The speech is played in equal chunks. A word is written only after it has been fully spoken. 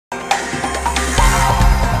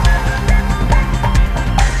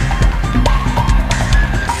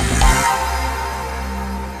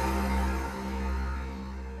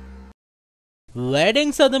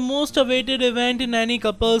Weddings are the most awaited event in any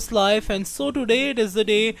couple's life, and so today it is the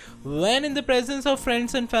day when in the presence of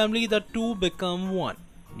friends and family the two become one.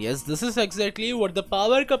 Yes, this is exactly what the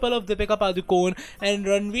power couple of Deepika Padukone and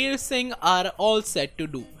Ranveer Singh are all set to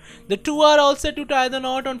do. The two are all set to tie the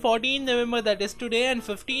knot on 14 November, that is today, and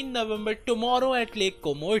 15 November tomorrow at Lake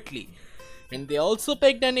Como, Italy. And they also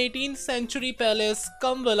picked an 18th century palace,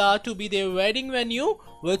 cum villa, to be their wedding venue,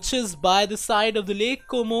 which is by the side of the Lake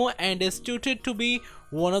Como and is touted to be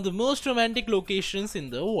one of the most romantic locations in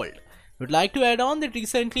the world. Would like to add on that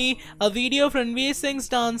recently a video of Ranveer Singh's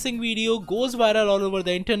dancing video goes viral all over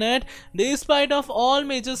the internet. Despite of all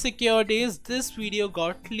major securities, this video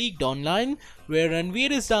got leaked online where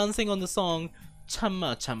Ranveer is dancing on the song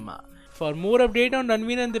Chamma Chamma. For more update on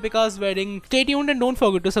Ranveer and Deepika's wedding, stay tuned and don't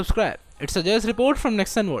forget to subscribe. It's a just report from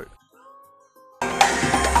Next World.